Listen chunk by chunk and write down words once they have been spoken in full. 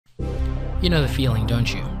You know the feeling,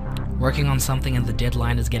 don't you? Working on something and the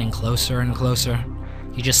deadline is getting closer and closer.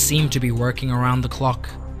 You just seem to be working around the clock.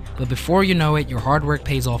 But before you know it, your hard work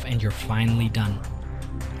pays off and you're finally done.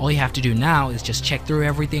 All you have to do now is just check through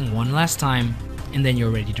everything one last time, and then you're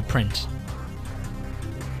ready to print.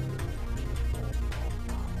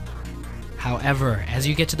 However, as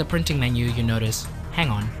you get to the printing menu, you notice, hang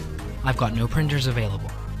on, I've got no printers available.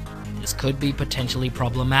 This could be potentially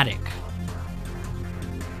problematic.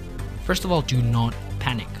 First of all, do not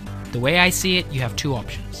panic. The way I see it, you have two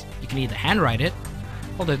options. You can either handwrite it,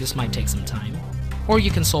 although this might take some time, or you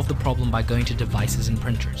can solve the problem by going to Devices and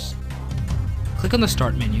Printers. Click on the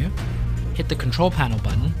Start menu, hit the Control Panel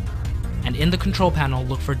button, and in the Control Panel,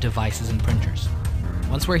 look for Devices and Printers.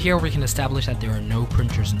 Once we're here, we can establish that there are no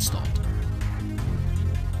printers installed.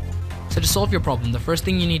 So to solve your problem, the first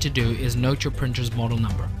thing you need to do is note your printer's model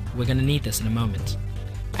number. We're going to need this in a moment.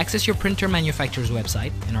 Access your printer manufacturer's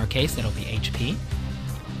website, in our case that'll be HP,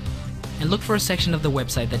 and look for a section of the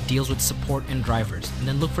website that deals with support and drivers, and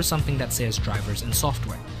then look for something that says drivers and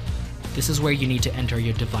software. This is where you need to enter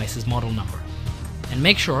your device's model number. And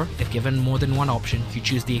make sure, if given more than one option, you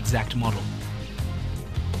choose the exact model.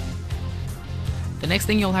 The next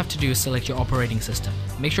thing you'll have to do is select your operating system.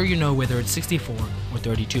 Make sure you know whether it's 64 or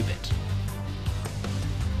 32-bit.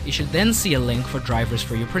 You should then see a link for drivers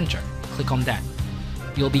for your printer. Click on that.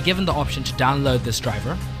 You'll be given the option to download this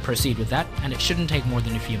driver, proceed with that, and it shouldn't take more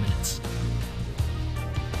than a few minutes.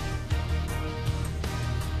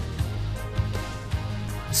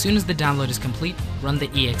 As soon as the download is complete, run the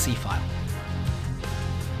exe file.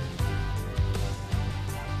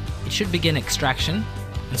 It should begin extraction,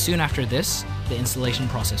 and soon after this, the installation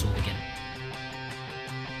process will begin.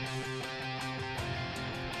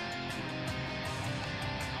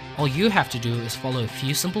 All you have to do is follow a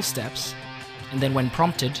few simple steps, and then when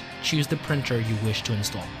prompted, choose the printer you wish to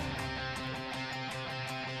install.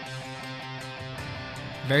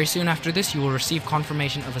 Very soon after this, you will receive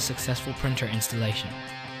confirmation of a successful printer installation.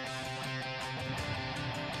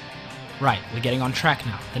 Right, we're getting on track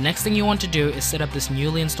now. The next thing you want to do is set up this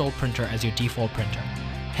newly installed printer as your default printer.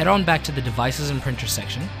 Head on back to the Devices and Printers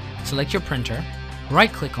section, select your printer,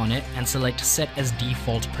 right-click on it, and select Set as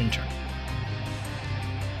Default Printer.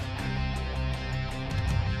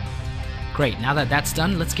 Great, now that that's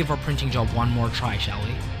done, let's give our printing job one more try, shall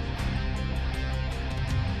we?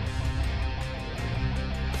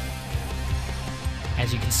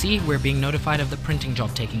 As you can see, we're being notified of the printing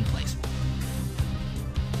job taking place.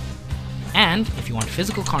 And, if you want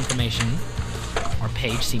physical confirmation, our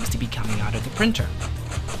page seems to be coming out of the printer.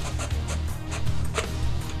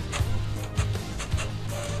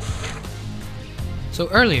 So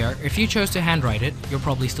earlier, if you chose to handwrite it, you're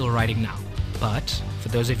probably still writing now. But, for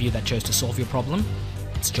those of you that chose to solve your problem,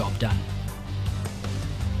 it's job done.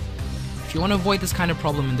 If you want to avoid this kind of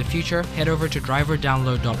problem in the future, head over to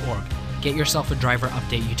driverdownload.org. Get yourself a driver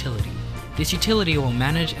update utility. This utility will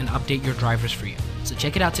manage and update your drivers for you. So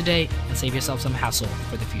check it out today and save yourself some hassle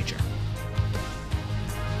for the future.